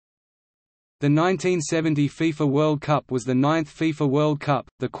The 1970 FIFA World Cup was the ninth FIFA World Cup,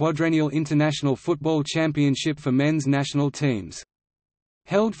 the quadrennial international football championship for men's national teams.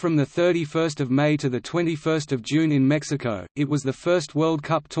 Held from 31 May to 21 June in Mexico, it was the first World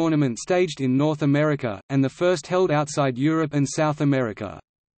Cup tournament staged in North America, and the first held outside Europe and South America.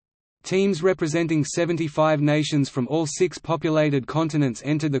 Teams representing 75 nations from all 6 populated continents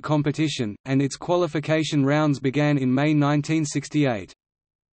entered the competition, and its qualification rounds began in May 1968.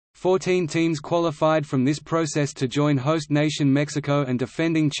 14 teams qualified from this process to join host nation Mexico and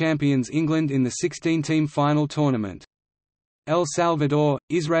defending champions England in the 16-team final tournament. El Salvador,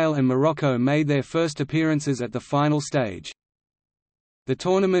 Israel and Morocco made their first appearances at the final stage. The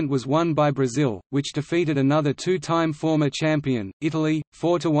tournament was won by Brazil, which defeated another 2-time former champion, Italy,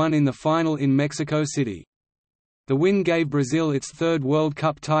 4–1 in the final in Mexico City. The win gave Brazil its third World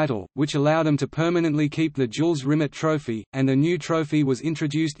Cup title, which allowed them to permanently keep the Jules Rimet Trophy, and a new trophy was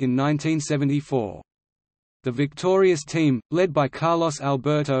introduced in 1974. The victorious team, led by Carlos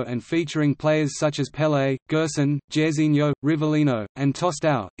Alberto and featuring players such as Pelé, Gerson, Jairzinho, Rivellino, and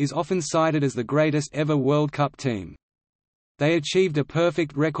Tostão, is often cited as the greatest ever World Cup team. They achieved a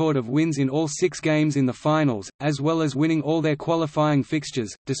perfect record of wins in all 6 games in the finals, as well as winning all their qualifying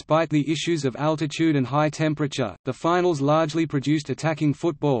fixtures. Despite the issues of altitude and high temperature, the finals largely produced attacking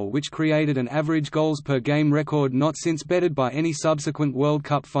football, which created an average goals per game record not since bettered by any subsequent World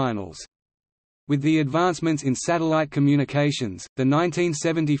Cup finals. With the advancements in satellite communications, the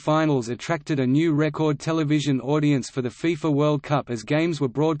 1970 finals attracted a new record television audience for the FIFA World Cup as games were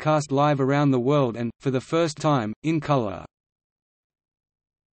broadcast live around the world and, for the first time, in color.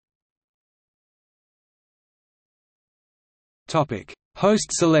 Host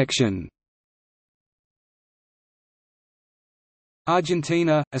selection.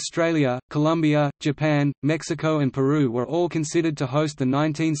 Argentina, Australia, Colombia, Japan, Mexico and Peru were all considered to host the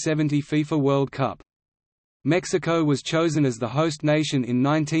 1970 FIFA World Cup. Mexico was chosen as the host nation in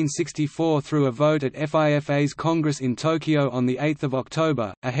 1964 through a vote at FIFA's Congress in Tokyo on 8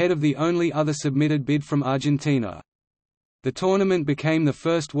 October, ahead of the only other submitted bid from Argentina. The tournament became the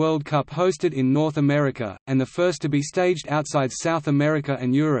first World Cup hosted in North America, and the first to be staged outside South America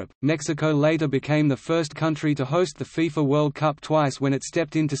and Europe. Mexico later became the first country to host the FIFA World Cup twice when it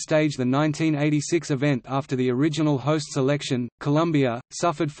stepped in to stage the 1986 event after the original host selection, Colombia,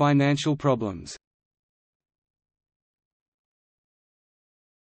 suffered financial problems.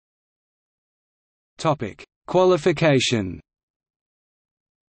 Qualification.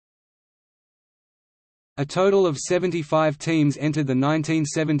 A total of 75 teams entered the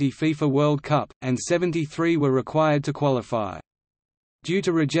 1970 FIFA World Cup, and 73 were required to qualify. Due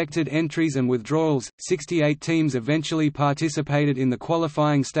to rejected entries and withdrawals, 68 teams eventually participated in the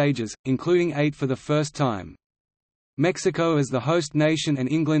qualifying stages, including 8 for the first time. Mexico as the host nation and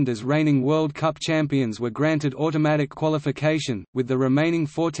England as reigning World Cup champions were granted automatic qualification, with the remaining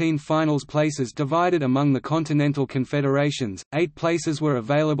 14 finals places divided among the continental confederations. 8 places were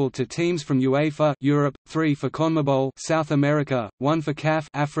available to teams from UEFA Europe, 3 for CONMEBOL South America, 1 for CAF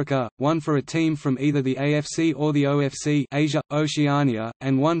Africa, 1 for a team from either the AFC or the OFC Asia, Oceania,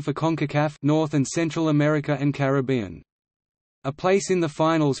 and 1 for CONCACAF North and Central America and Caribbean. A place in the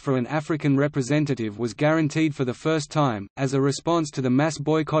finals for an African representative was guaranteed for the first time, as a response to the mass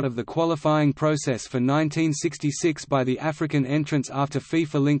boycott of the qualifying process for 1966 by the African entrants after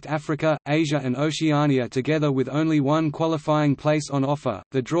FIFA linked Africa, Asia and Oceania together with only one qualifying place on offer.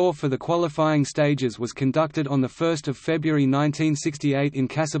 The draw for the qualifying stages was conducted on 1 February 1968 in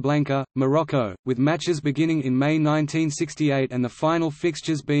Casablanca, Morocco, with matches beginning in May 1968 and the final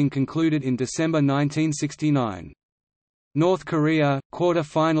fixtures being concluded in December 1969. North Korea,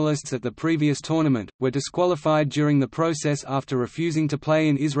 quarter-finalists at the previous tournament, were disqualified during the process after refusing to play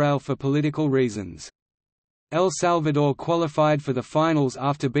in Israel for political reasons. El Salvador qualified for the finals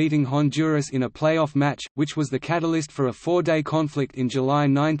after beating Honduras in a playoff match, which was the catalyst for a 4-day conflict in July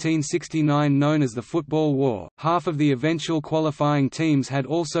 1969 known as the Football War. Half of the eventual qualifying teams had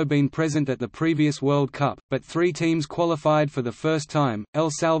also been present at the previous World Cup, but 3 teams qualified for the first time: El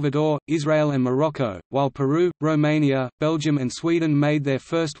Salvador, Israel and Morocco, while Peru, Romania, Belgium and Sweden made their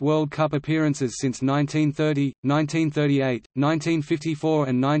first World Cup appearances since 1930, 1938, 1954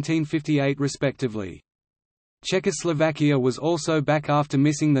 and 1958 respectively. Czechoslovakia was also back after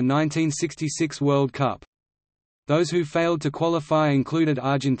missing the 1966 World Cup. Those who failed to qualify included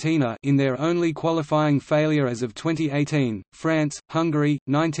Argentina in their only qualifying failure as of 2018, France, Hungary,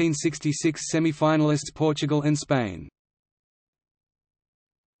 1966 semi-finalists Portugal and Spain.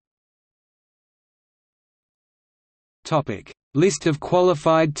 List of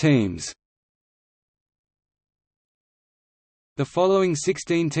qualified teams. The following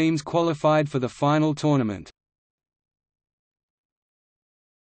 16 teams qualified for the final tournament.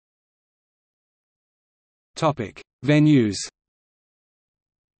 Venues.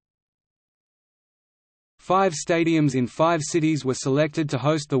 5 stadiums in 5 cities were selected to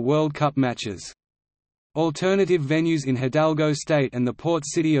host the World Cup matches. Alternative venues in Hidalgo State and the port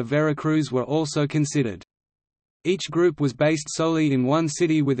city of Veracruz were also considered. Each group was based solely in one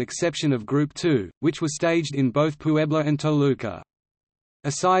city with exception of Group 2, which was staged in both Puebla and Toluca.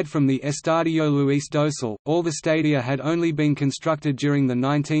 Aside from the Estadio Luis Dosal, all the stadia had only been constructed during the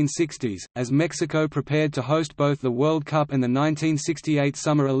 1960s. As Mexico prepared to host both the World Cup and the 1968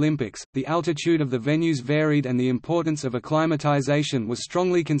 Summer Olympics, the altitude of the venues varied and the importance of acclimatization was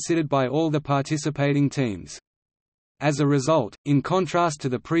strongly considered by all the participating teams. As a result, in contrast to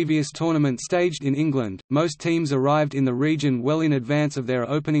the previous tournament staged in England, most teams arrived in the region well in advance of their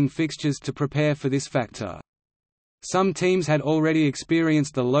opening fixtures to prepare for this factor. Some teams had already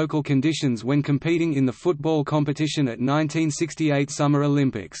experienced the local conditions when competing in the football competition at 1968 Summer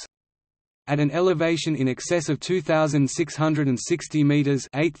Olympics. At an elevation in excess of 2,660 meters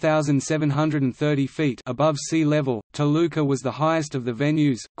 (8,730 feet) above sea level, Toluca was the highest of the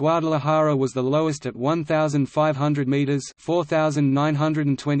venues. Guadalajara was the lowest at 1,500 meters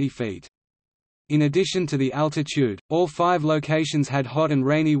 (4,920 feet). In addition to the altitude, all 5 locations had hot and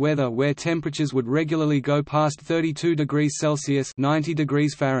rainy weather where temperatures would regularly go past 32 degrees Celsius (90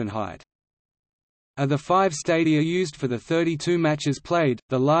 degrees Fahrenheit). Of the 5 stadia used for the 32 matches played,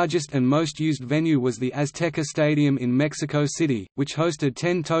 the largest and most used venue was the Azteca Stadium in Mexico City, which hosted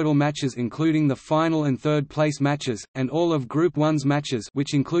 10 total matches including the final and third-place matches, and all of Group 1's matches,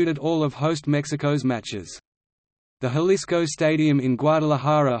 which included all of host Mexico's matches. The Jalisco Stadium in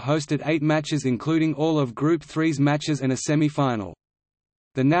Guadalajara hosted 8 matches including all of Group 3's matches and a semi-final.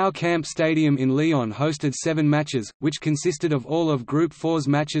 The Nou Camp Stadium in Leon hosted 7 matches, which consisted of all of Group 4's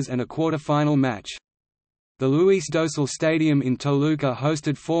matches and a quarter-final match. The Luis Dosal Stadium in Toluca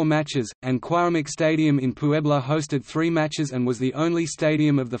hosted 4 matches, and Cuauhtémoc Stadium in Puebla hosted 3 matches and was the only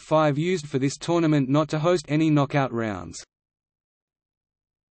stadium of the 5 used for this tournament not to host any knockout rounds.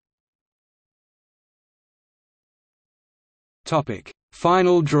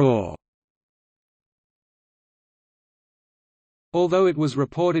 Final draw. Although it was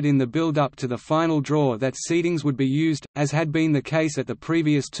reported in the build-up to the final draw that seedings would be used, as had been the case at the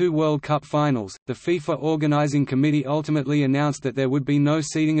previous 2 World Cup finals, the FIFA Organizing Committee ultimately announced that there would be no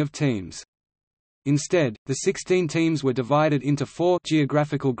seeding of teams. Instead, the 16 teams were divided into 4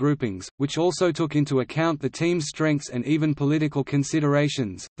 geographical groupings, which also took into account the team's strengths and even political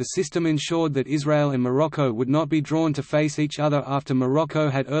considerations. The system ensured that Israel and Morocco would not be drawn to face each other after Morocco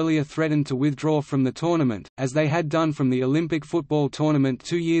had earlier threatened to withdraw from the tournament, as they had done from the Olympic football tournament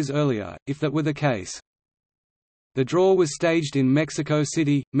 2 years earlier, if that were the case. The draw was staged in Mexico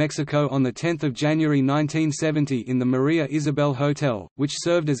City, Mexico on 10 January 1970 in the Maria Isabel Hotel, which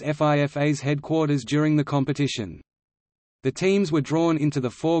served as FIFA's headquarters during the competition. The teams were drawn into the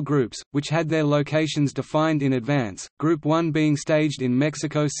 4 groups, which had their locations defined in advance, Group 1 being staged in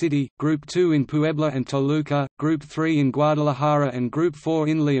Mexico City, Group 2 in Puebla and Toluca, Group 3 in Guadalajara and Group 4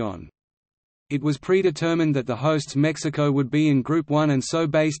 in Leon. It was predetermined that the hosts Mexico would be in Group 1 and so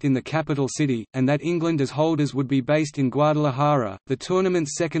based in the capital city, and that England as holders would be based in Guadalajara, the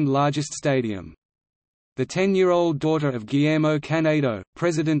tournament's second largest stadium. The 10-year-old daughter of Guillermo Canedo,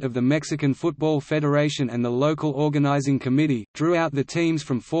 president of the Mexican Football Federation and the local organizing committee, drew out the teams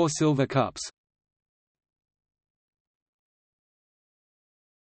from 4 silver cups.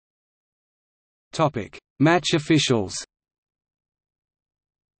 Match officials.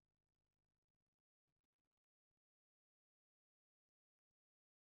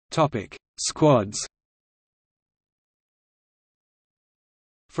 Squads.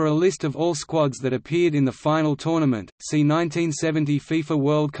 For a list of all squads that appeared in the final tournament, see 1970 FIFA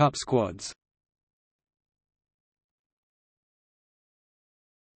World Cup squads.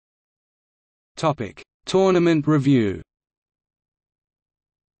 Tournament review.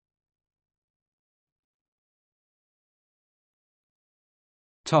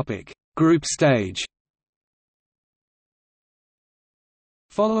 Group stage.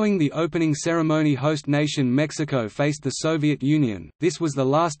 Following the opening ceremony, host nation Mexico faced the Soviet Union. This was the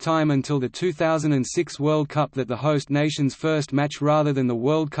last time until the 2006 World Cup that the host nation's first match rather than the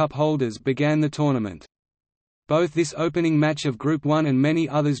World Cup holders began the tournament. Both this opening match of Group 1 and many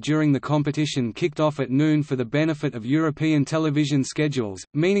others during the competition kicked off at noon for the benefit of European television schedules,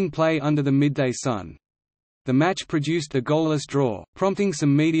 meaning play under the midday sun. The match produced a goalless draw, prompting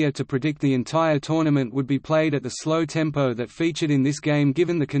some media to predict the entire tournament would be played at the slow tempo that featured in this game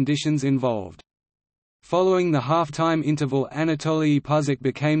given the conditions involved. Following the half-time interval, Anatoly Puzik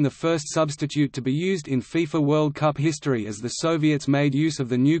became the first substitute to be used in FIFA World Cup history as the Soviets made use of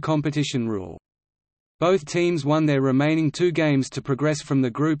the new competition rule. Both teams won their remaining 2 games to progress from the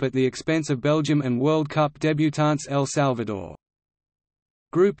group at the expense of Belgium and World Cup debutants El Salvador.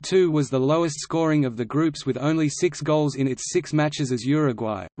 Group 2 was the lowest scoring of the groups with only 6 goals in its 6 matches as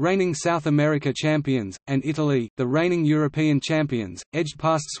Uruguay, reigning South America champions, and Italy, the reigning European champions, edged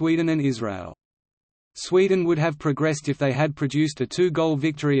past Sweden and Israel. Sweden would have progressed if they had produced a 2-goal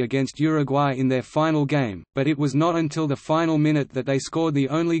victory against Uruguay in their final game, but it was not until the final minute that they scored the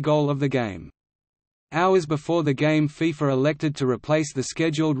only goal of the game. Hours before the game, FIFA elected to replace the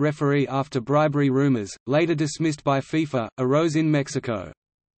scheduled referee after bribery rumors, later dismissed by FIFA, arose in Mexico.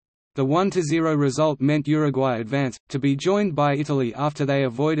 The 1-0 result meant Uruguay advance, to be joined by Italy after they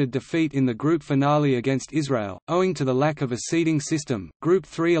avoided defeat in the group finale against Israel. Owing to the lack of a seeding system, Group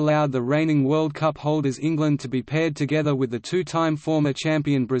 3 allowed the reigning World Cup holders England to be paired together with the 2-time former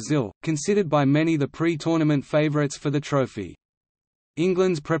champion Brazil, considered by many the pre-tournament favourites for the trophy.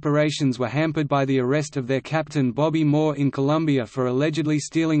 England's preparations were hampered by the arrest of their captain Bobby Moore in Colombia for allegedly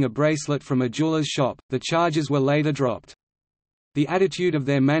stealing a bracelet from a jeweller's shop. The charges were later dropped. The attitude of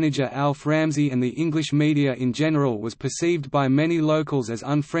their manager Alf Ramsey and the English media in general was perceived by many locals as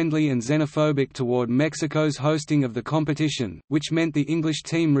unfriendly and xenophobic toward Mexico's hosting of the competition, which meant the English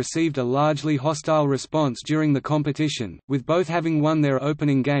team received a largely hostile response during the competition, with both having won their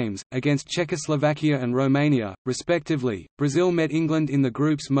opening games, against Czechoslovakia and Romania, respectively. Brazil met England in the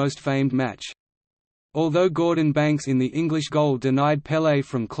group's most famed match. Although Gordon Banks in the English goal denied Pelé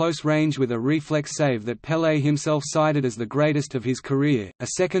from close range with a reflex save that Pelé himself cited as the greatest of his career, a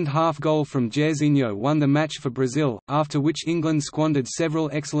second-half goal from Jairzinho won the match for Brazil, after which England squandered several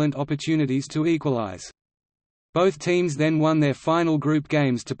excellent opportunities to equalise. Both teams then won their final group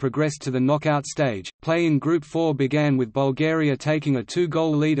games to progress to the knockout stage. Play in Group 4 began with Bulgaria taking a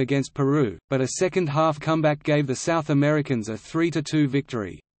 2-goal lead against Peru, but a second-half comeback gave the South Americans a 3-2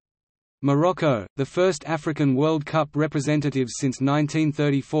 victory. Morocco, the first African World Cup representatives since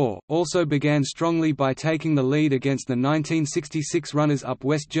 1934, also began strongly by taking the lead against the 1966 runners-up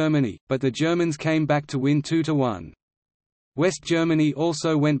West Germany, but the Germans came back to win 2-1. West Germany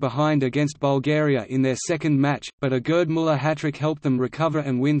also went behind against Bulgaria in their second match, but a Gerd Müller hat-trick helped them recover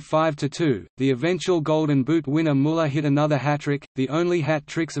and win 5-2. The eventual Golden Boot winner Müller hit another hat-trick, the only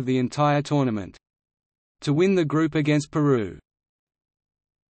hat-tricks of the entire tournament, to win the group against Peru.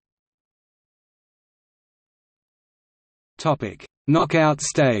 Knockout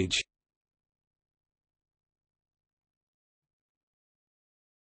stage.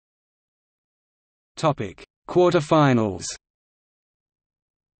 Quarterfinals.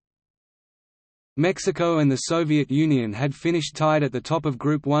 Mexico and the Soviet Union had finished tied at the top of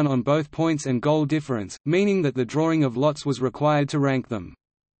Group 1 on both points and goal difference, meaning that the drawing of lots was required to rank them.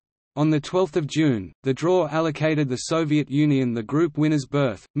 On 12 June, the draw allocated the Soviet Union the group winner's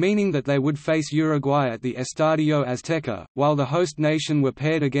berth, meaning that they would face Uruguay at the Estadio Azteca, while the host nation were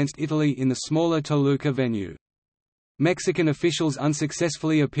paired against Italy in the smaller Toluca venue. Mexican officials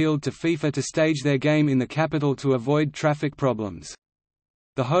unsuccessfully appealed to FIFA to stage their game in the capital to avoid traffic problems.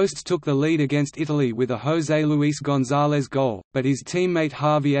 The hosts took the lead against Italy with a José Luis González goal, but his teammate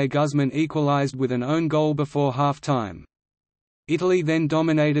Javier Guzmán equalized with an own goal before half-time. Italy then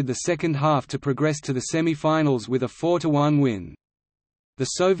dominated the second half to progress to the semi-finals with a 4-1 win. The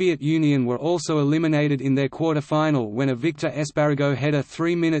Soviet Union were also eliminated in their quarter-final when a Victor Espárrago header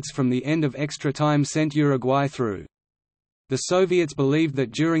 3 minutes from the end of extra time sent Uruguay through. The Soviets believed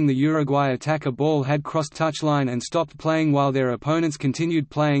that during the Uruguay attack a ball had crossed touchline and stopped playing while their opponents continued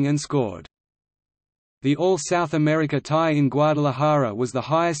playing and scored. The All-South America tie in Guadalajara was the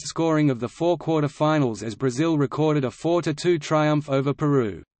highest scoring of the 4 quarter-finals as Brazil recorded a 4-2 triumph over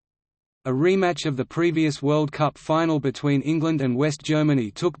Peru. A rematch of the previous World Cup final between England and West Germany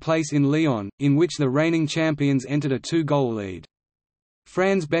took place in Lyon, in which the reigning champions entered a 2-goal lead.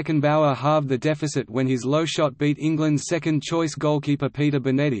 Franz Beckenbauer halved the deficit when his low shot beat England's second-choice goalkeeper Peter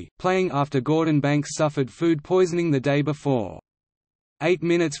Bonetti, playing after Gordon Banks suffered food poisoning the day before. 8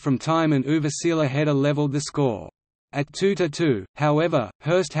 minutes from time an Uwe Seeler header levelled the score. At 2-2, however,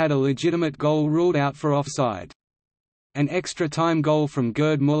 Hurst had a legitimate goal ruled out for offside. An extra-time goal from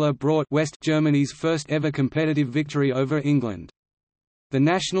Gerd Müller brought West Germany's first-ever competitive victory over England. The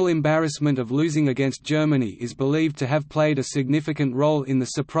national embarrassment of losing against Germany is believed to have played a significant role in the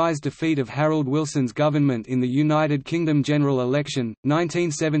surprise defeat of Harold Wilson's government in the United Kingdom general election,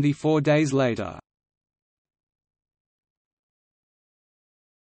 1974 days later.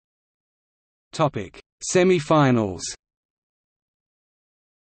 Semi-finals.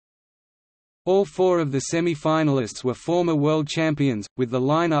 All four of the semi-finalists were former world champions, with the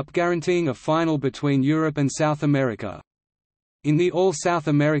lineup guaranteeing a final between Europe and South America. In the All-South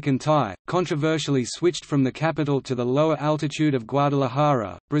American tie, controversially switched from the capital to the lower altitude of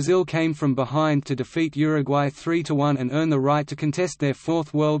Guadalajara, Brazil came from behind to defeat Uruguay 3–1 and earn the right to contest their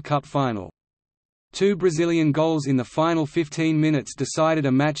fourth World Cup final. Two Brazilian goals in the final 15 minutes decided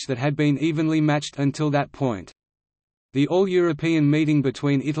a match that had been evenly matched until that point. The all-European meeting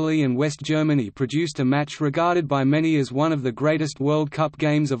between Italy and West Germany produced a match regarded by many as one of the greatest World Cup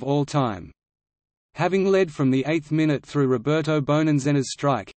games of all time. Having led from the 8th minute through Roberto Bonanzena's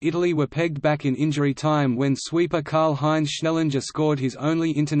strike, Italy were pegged back in injury time when sweeper Karl-Heinz Schnellinger scored his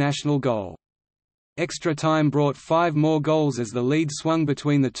only international goal. Extra time brought 5 more goals as the lead swung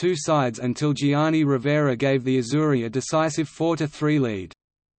between the two sides until Gianni Rivera gave the Azzurri a decisive 4–3 lead.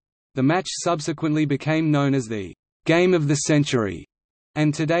 The match subsequently became known as the Game of the Century,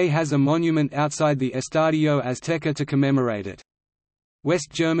 and today has a monument outside the Estadio Azteca to commemorate it. West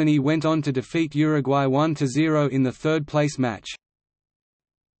Germany went on to defeat Uruguay 1–0 in the third-place match.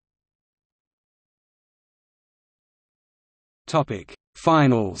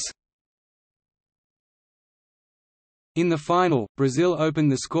 Finals. In the final, Brazil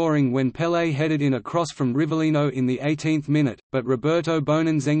opened the scoring when Pelé headed in a cross from Rivellino in the 18th minute, but Roberto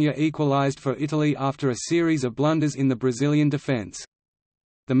Bonanzena equalized for Italy after a series of blunders in the Brazilian defense.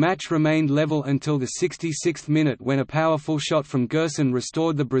 The match remained level until the 66th minute when a powerful shot from Gerson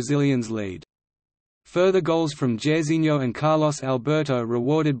restored the Brazilians' lead. Further goals from Jairzinho and Carlos Alberto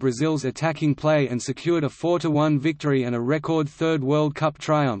rewarded Brazil's attacking play and secured a 4–1 victory and a record third World Cup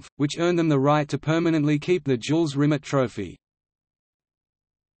triumph, which earned them the right to permanently keep the Jules Rimet trophy.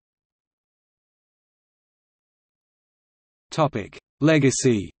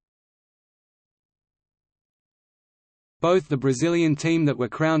 Legacy. Both the Brazilian team that were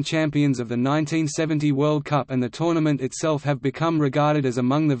crowned champions of the 1970 World Cup and the tournament itself have become regarded as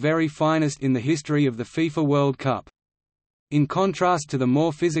among the very finest in the history of the FIFA World Cup. In contrast to the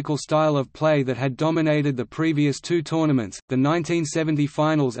more physical style of play that had dominated the previous two tournaments, the 1970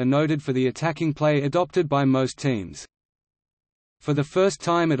 finals are noted for the attacking play adopted by most teams. For the first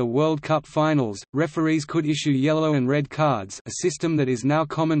time at a World Cup finals, referees could issue yellow and red cards, a system that is now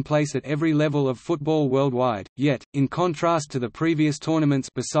commonplace at every level of football worldwide. Yet, in contrast to the previous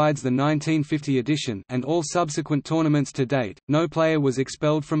tournaments besides the 1950 edition and all subsequent tournaments to date, no player was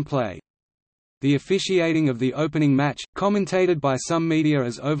expelled from play. The officiating of the opening match, commentated by some media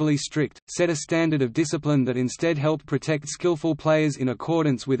as overly strict, set a standard of discipline that instead helped protect skillful players in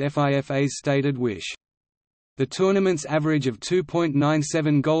accordance with FIFA's stated wish. The tournament's average of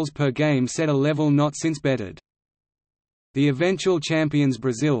 2.97 goals per game set a level not since bettered. The eventual champions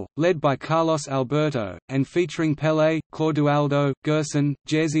Brazil, led by Carlos Alberto, and featuring Pelé, Clodoaldo, Gerson,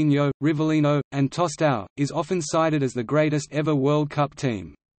 Jairzinho, Rivellino, and Tostão, is often cited as the greatest ever World Cup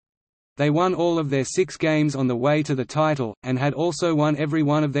team. They won all of their 6 games on the way to the title, and had also won every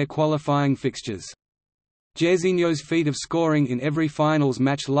one of their qualifying fixtures. Jairzinho's feat of scoring in every finals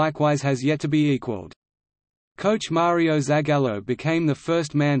match likewise has yet to be equalled. Coach Mario Zagallo became the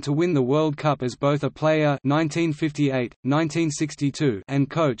first man to win the World Cup as both a player 1958, 1962 and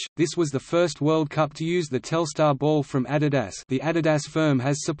coach. This was the first World Cup to use the Telstar ball from Adidas. The Adidas firm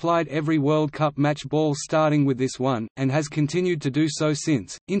has supplied every World Cup match ball starting with this one, and has continued to do so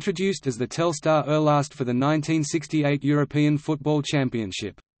since, introduced as the Telstar Erlast for the 1968 European Football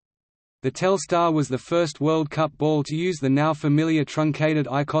Championship. The Telstar was the first World Cup ball to use the now familiar truncated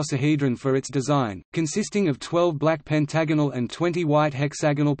icosahedron for its design, consisting of 12 black pentagonal and 20 white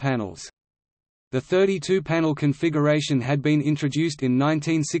hexagonal panels. The 32-panel configuration had been introduced in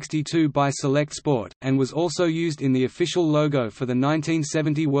 1962 by Select Sport, and was also used in the official logo for the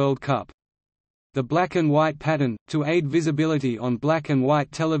 1970 World Cup. The black and white pattern, to aid visibility on black and white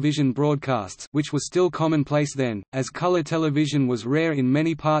television broadcasts, which was still commonplace then, as color television was rare in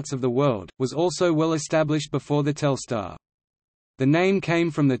many parts of the world, was also well established before the Telstar. The name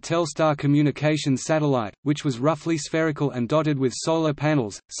came from the Telstar communications satellite, which was roughly spherical and dotted with solar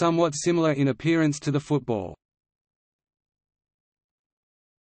panels, somewhat similar in appearance to the football.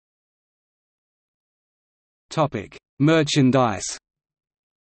 Merchandise.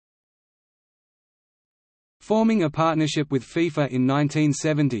 Forming a partnership with FIFA in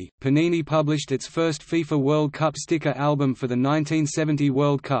 1970, Panini published its first FIFA World Cup sticker album for the 1970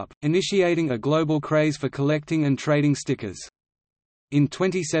 World Cup, initiating a global craze for collecting and trading stickers. In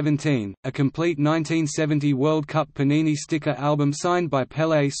 2017, a complete 1970 World Cup Panini sticker album signed by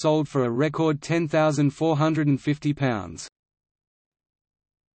Pelé sold for a record £10,450.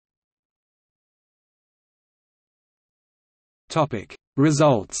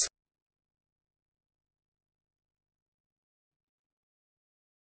 Results.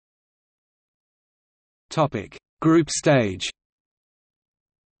 Group stage.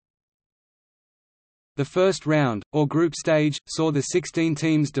 The first round, or group stage, saw the 16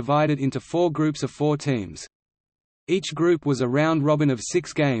 teams divided into 4 groups of 4 teams. Each group was a round-robin of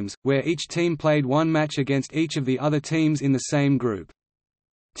 6 games, where each team played one match against each of the other teams in the same group.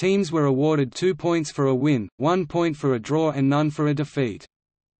 Teams were awarded 2 points for a win, 1 point for a draw and none for a defeat.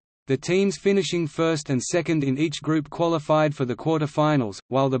 The teams finishing first and second in each group qualified for the quarter-finals,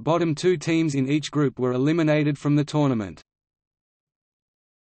 while the bottom 2 teams in each group were eliminated from the tournament.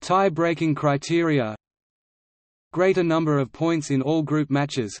 Tie-breaking criteria: greater number of points in all group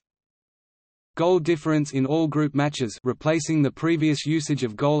matches, goal difference in all group matches replacing the previous usage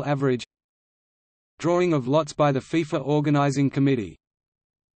of goal average, drawing of lots by the FIFA Organizing Committee.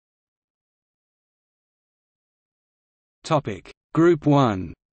 Group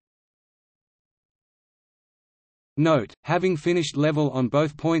 1. Note, having finished level on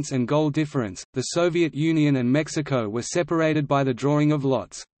both points and goal difference, the Soviet Union and Mexico were separated by the drawing of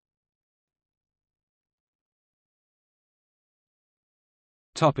lots.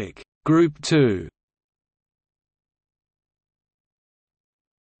 Group 2.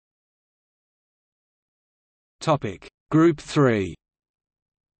 Group 3.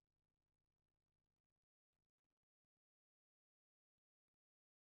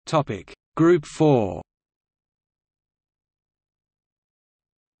 Group 4.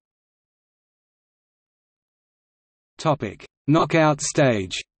 Knockout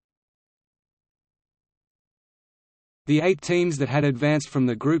stage. The 8 teams that had advanced from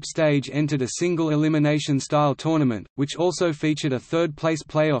the group stage entered a single elimination-style tournament, which also featured a third-place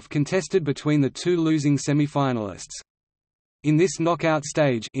playoff contested between the 2 losing semi-finalists. In this knockout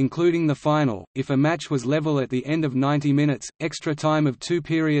stage, including the final, if a match was level at the end of 90 minutes, extra time of 2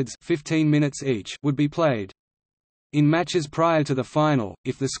 periods 15 minutes each would be played. In matches prior to the final,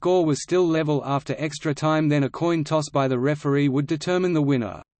 if the score was still level after extra time, then a coin toss by the referee would determine the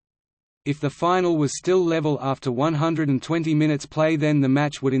winner. If the final was still level after 120 minutes play, then the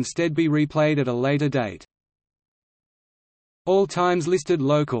match would instead be replayed at a later date. All times listed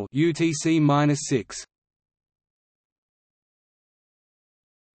local UTC-6.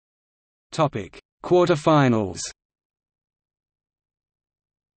 Quarterfinals.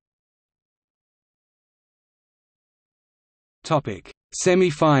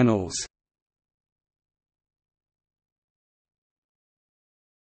 Semi-finals.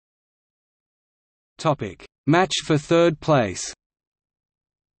 Match for third place.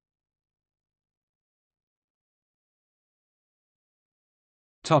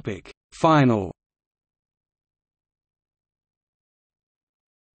 Final.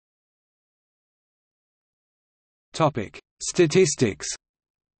 Statistics.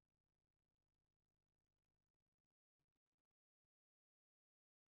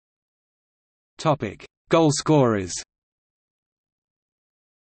 Goalscorers.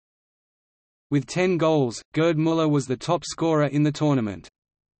 With 10 goals, Gerd Müller was the top scorer in the tournament.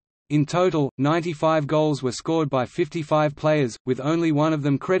 In total, 95 goals were scored by 55 players, with only one of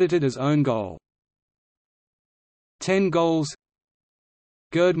them credited as own goal. 10 goals.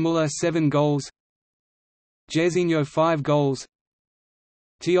 Gerd Müller 7 goals. Jairzinho 5 goals.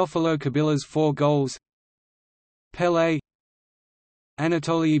 Teofilo Kabilas 4 goals. Pelé.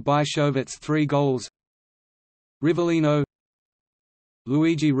 Anatoly Baishovets 3 goals. Rivellino.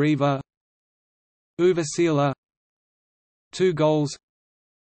 Luigi Riva. Uwe Seeler 2 goals.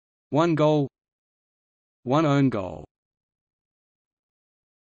 1 goal. 1 own goal.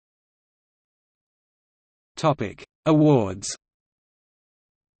 Awards.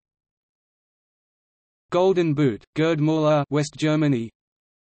 Golden Boot, Gerd Müller, West Germany.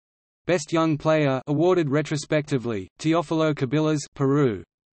 Best Young Player awarded retrospectively, Teofilo Kabilas, Peru.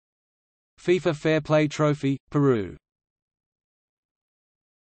 FIFA Fair Play Trophy, Peru.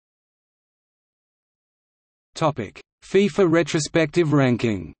 FIFA retrospective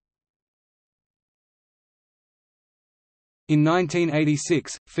ranking. In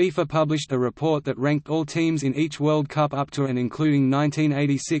 1986, FIFA published a report that ranked all teams in each World Cup up to and including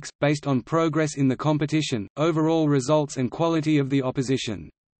 1986, based on progress in the competition, overall results and quality of the opposition.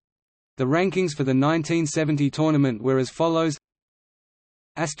 The rankings for the 1970 tournament were as follows: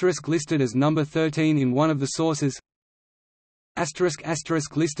 * listed as number 13 in one of the sources, **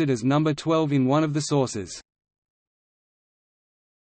 listed as number 12 in one of the sources.